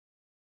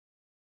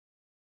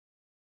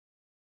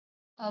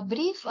A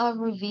brief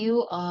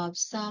review of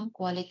some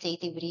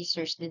qualitative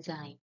research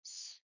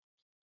designs.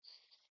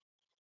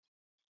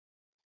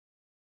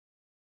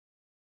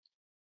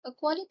 A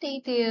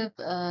qualitative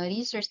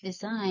research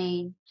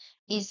design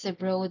is a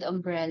broad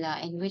umbrella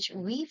in which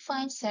we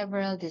find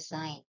several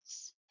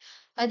designs.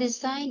 A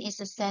design is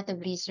a set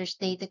of research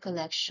data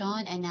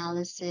collection,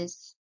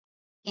 analysis,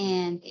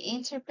 and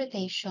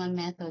interpretation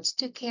methods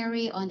to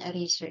carry on a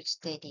research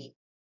study.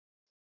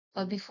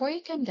 But before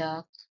you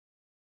conduct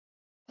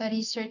a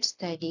research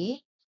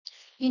study,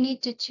 you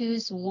need to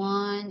choose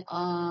one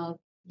of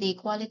the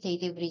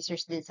qualitative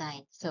research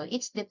design. So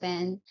it's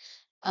depends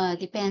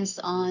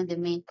on the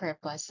main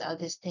purpose of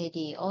the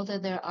study. Although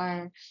there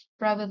are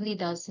probably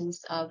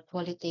dozens of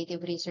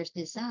qualitative research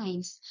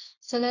designs,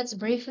 so let's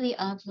briefly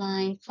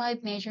outline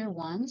five major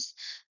ones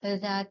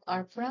that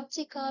are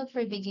practical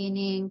for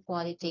beginning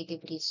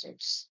qualitative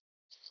research.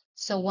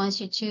 So once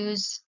you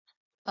choose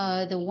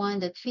the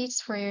one that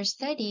fits for your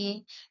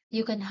study,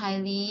 you can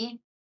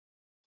highly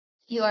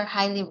you are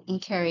highly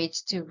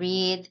encouraged to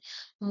read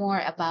more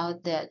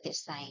about the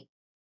design.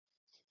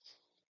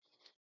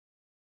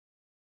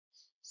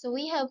 So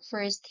we have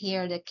first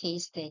here the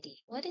case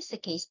study. What is a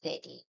case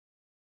study?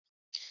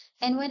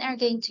 And when are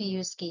going to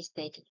use case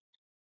study?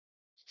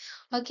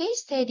 A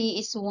case study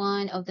is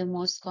one of the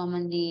most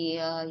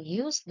commonly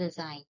used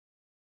design.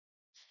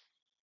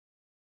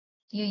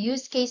 You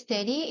use case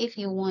study if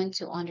you want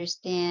to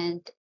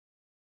understand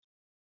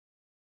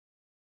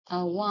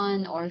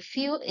one or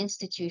few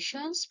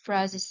institutions,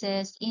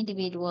 processes,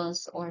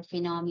 individuals, or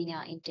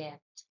phenomena in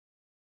depth.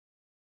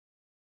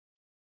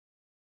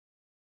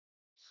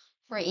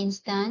 For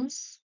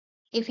instance,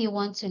 if you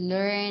want to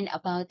learn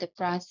about the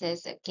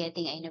process of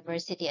getting a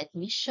university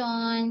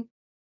admission,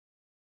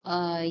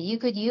 you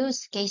could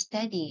use case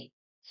study.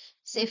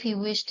 So if you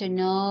wish to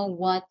know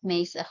what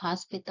makes a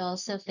hospital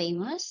so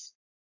famous,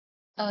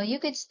 you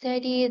could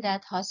study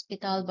that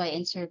hospital by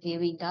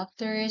interviewing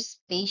doctors,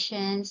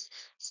 patients,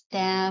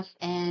 staff,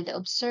 and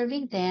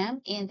observing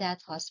them in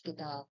that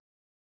hospital.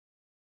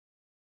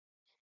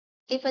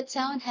 If a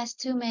town has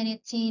too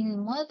many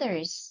teen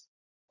mothers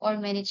or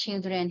many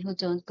children who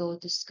don't go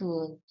to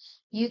school,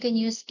 you can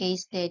use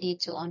case study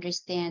to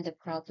understand the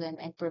problem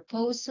and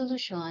propose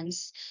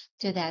solutions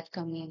to that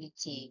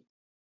community.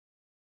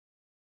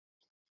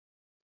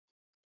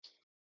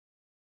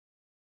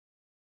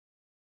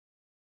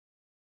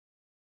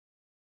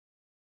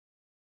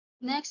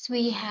 Next,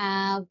 we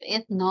have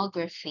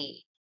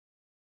ethnography.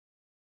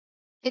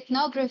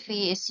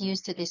 Ethnography is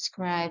used to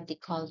describe the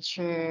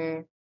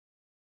culture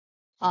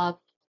of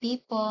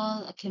people,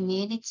 a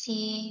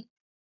community,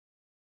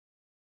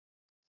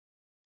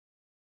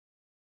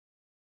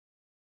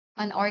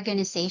 an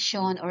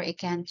organization, or a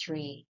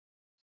country.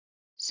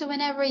 So,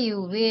 whenever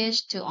you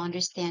wish to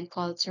understand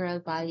cultural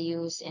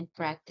values and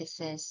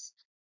practices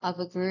of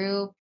a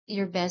group,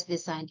 your best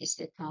design is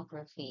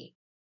ethnography.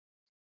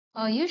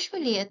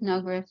 Usually,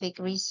 ethnographic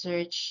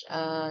research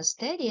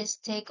studies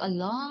take a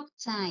long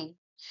time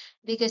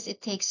because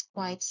it takes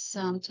quite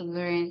some to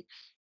learn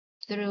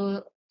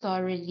through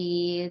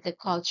thoroughly the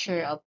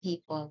culture of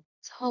people.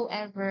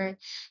 However,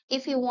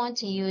 if you want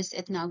to use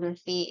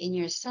ethnography in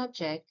your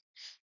subject,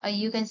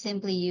 you can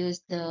simply use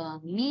the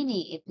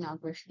mini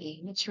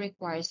ethnography, which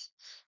requires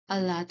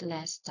a lot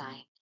less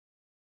time.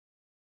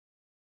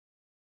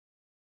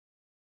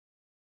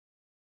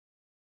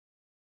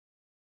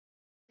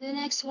 The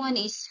next one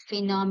is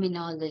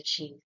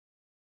phenomenology.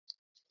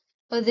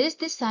 Well, this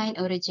design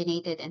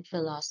originated in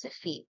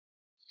philosophy.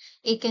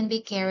 It can be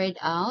carried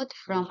out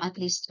from at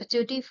least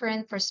two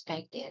different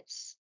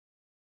perspectives.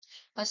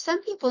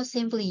 Some people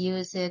simply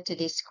use it to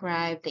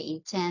describe the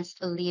intense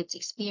lived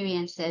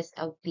experiences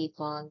of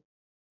people.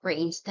 For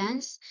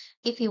instance,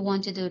 if you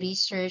want to do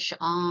research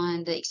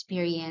on the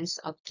experience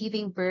of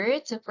giving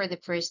birth for the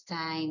first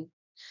time,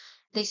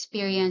 the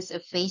experience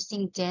of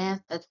facing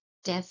death, a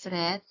death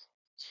threat,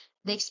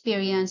 the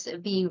experience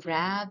of being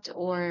robbed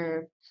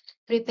or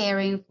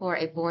preparing for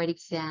a board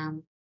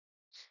exam,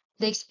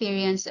 the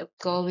experience of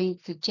going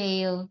to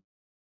jail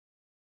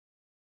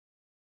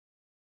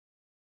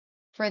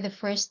for the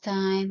first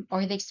time,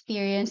 or the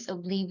experience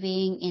of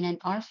living in an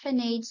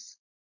orphanage.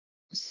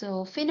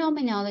 So,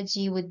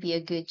 phenomenology would be a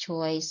good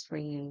choice for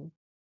you.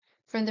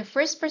 From the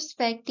first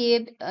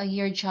perspective,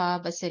 your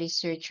job as a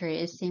researcher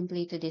is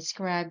simply to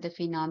describe the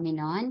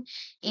phenomenon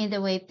in the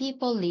way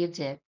people lived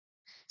it.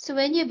 So,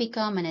 when you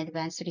become an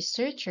advanced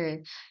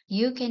researcher,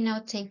 you can now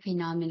take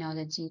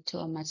phenomenology to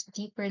a much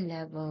deeper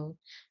level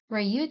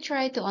where you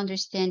try to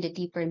understand the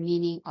deeper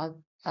meaning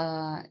of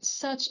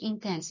such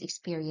intense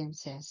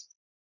experiences.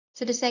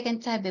 So, the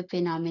second type of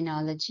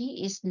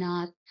phenomenology is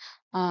not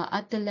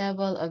at the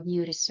level of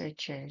new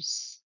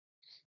researchers.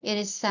 It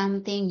is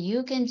something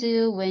you can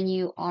do when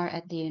you are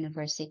at the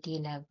university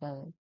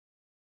level.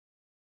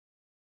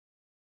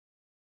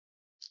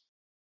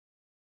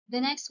 The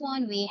next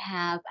one we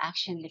have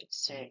action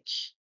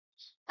research.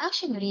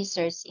 Action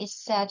research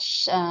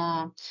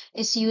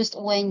is used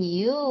when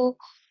you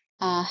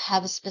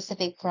have a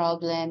specific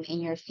problem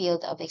in your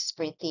field of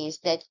expertise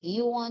that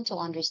you want to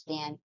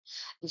understand,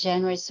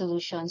 generate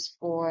solutions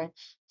for,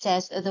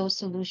 test those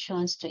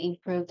solutions to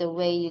improve the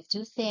way you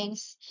do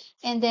things,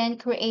 and then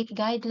create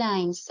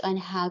guidelines on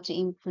how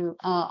to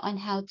on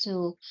how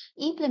to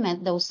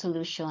implement those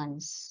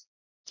solutions.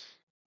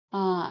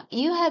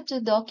 You have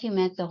to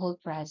document the whole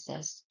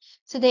process.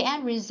 So the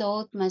end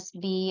result must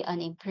be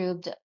an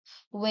improved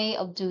way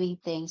of doing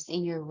things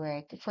in your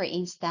work. For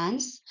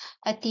instance,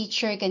 a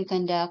teacher can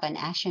conduct an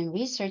action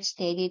research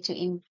study to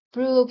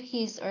improve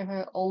his or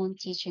her own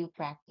teaching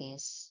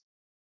practice.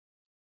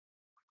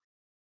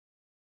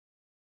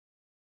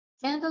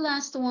 And the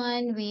last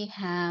one we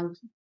have,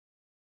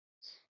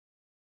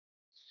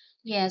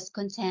 yes,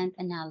 content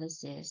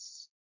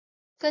analysis.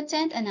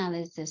 Content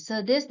analysis.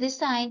 So this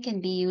design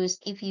can be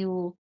used if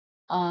you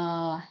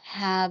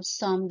have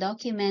some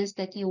documents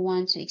that you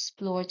want to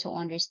explore to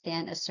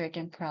understand a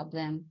certain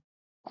problem.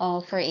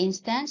 For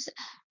instance,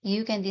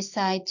 you can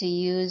decide to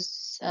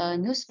use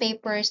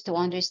newspapers to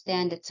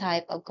understand the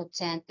type of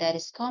content that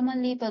is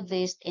commonly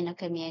published in a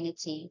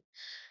community.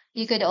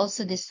 You could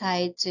also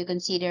decide to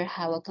consider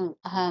how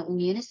how a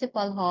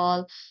municipal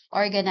hall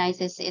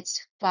organizes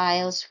its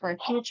files for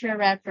future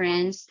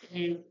reference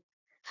and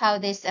how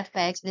this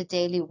affects the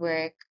daily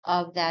work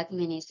of that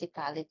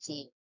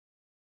municipality.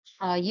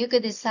 You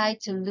could decide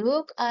to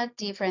look at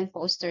different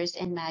posters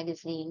and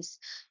magazines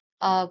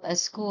of a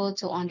school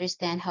to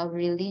understand how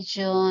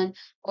religion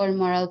or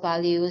moral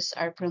values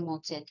are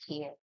promoted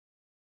here.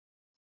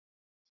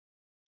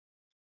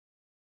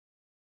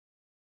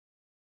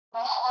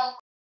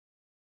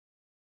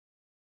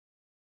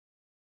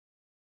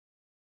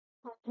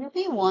 You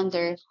may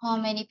wonder how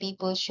many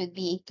people should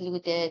be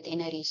included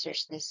in a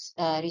research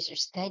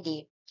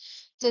study.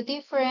 So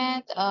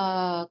different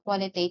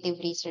qualitative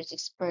research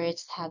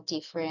experts have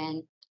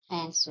different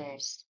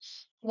answers.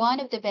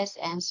 One of the best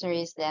answers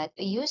is that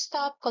you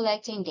stop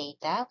collecting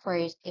data, for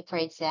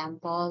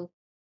example,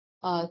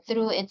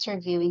 through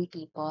interviewing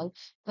people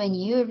when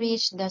you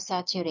reach the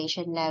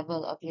saturation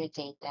level of your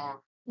data.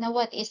 Now,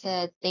 what is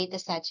a data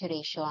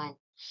saturation?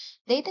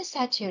 Data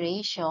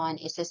saturation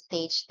is a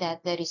stage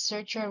that the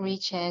researcher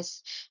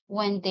reaches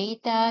when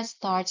data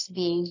starts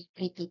being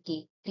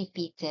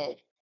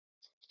repeated.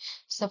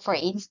 So, for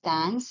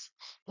instance,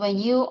 when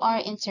you are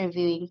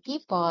interviewing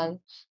people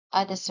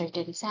at a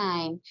certain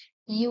time,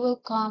 you will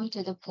come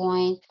to the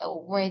point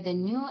where the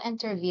new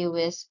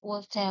interviewers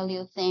will tell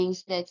you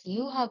things that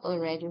you have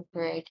already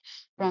heard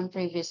from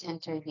previous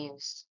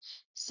interviews.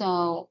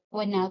 So,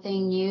 when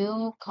nothing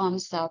new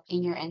comes up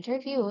in your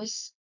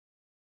interviews,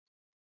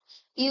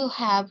 you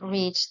have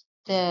reached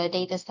the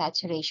data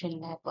saturation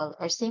level,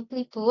 or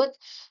simply put,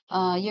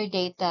 your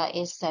data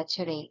is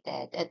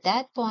saturated. At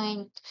that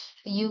point,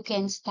 you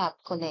can stop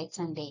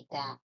collecting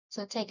data.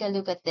 So take a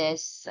look at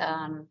this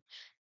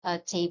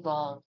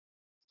table.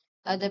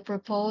 The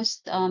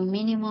proposed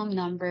minimum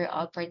number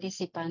of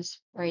participants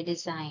per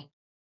design.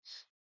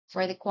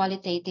 For the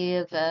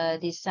qualitative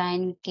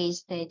design case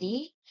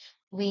study,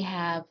 we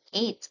have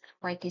 8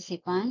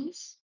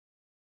 participants.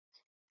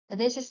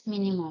 This is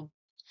minimum.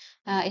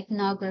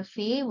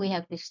 Ethnography, we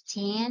have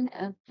 15,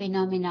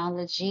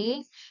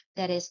 phenomenology,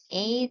 that is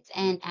 8,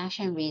 and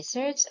action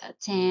research,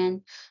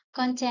 10,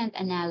 content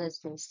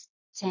analysis,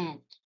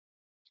 10.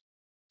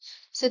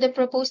 So the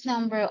proposed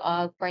number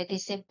of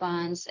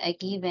participants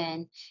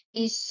given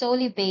is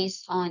solely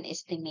based on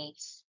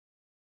estimates.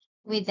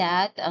 With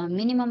that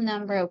minimum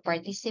number of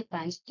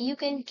participants, you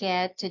can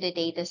get to the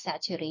data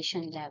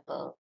saturation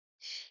level.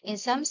 In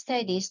some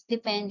studies,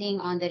 depending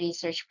on the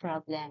research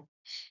problem,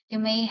 you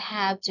may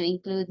have to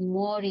include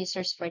more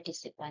research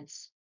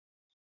participants.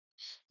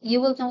 You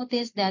will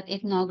notice that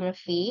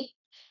ethnography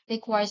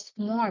requires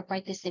more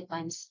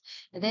participants.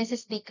 This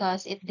is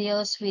because it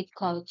deals with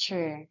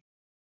culture.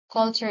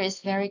 Culture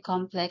is very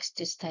complex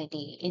to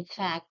study. In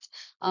fact,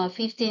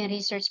 15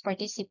 research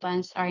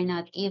participants are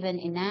not even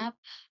enough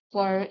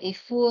for a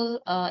full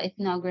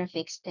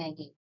ethnographic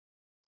study.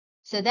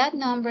 So that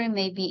number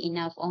may be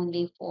enough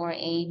only for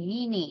a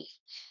mini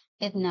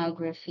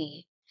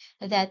ethnography.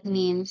 That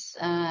means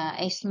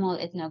a small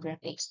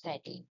ethnographic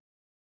study.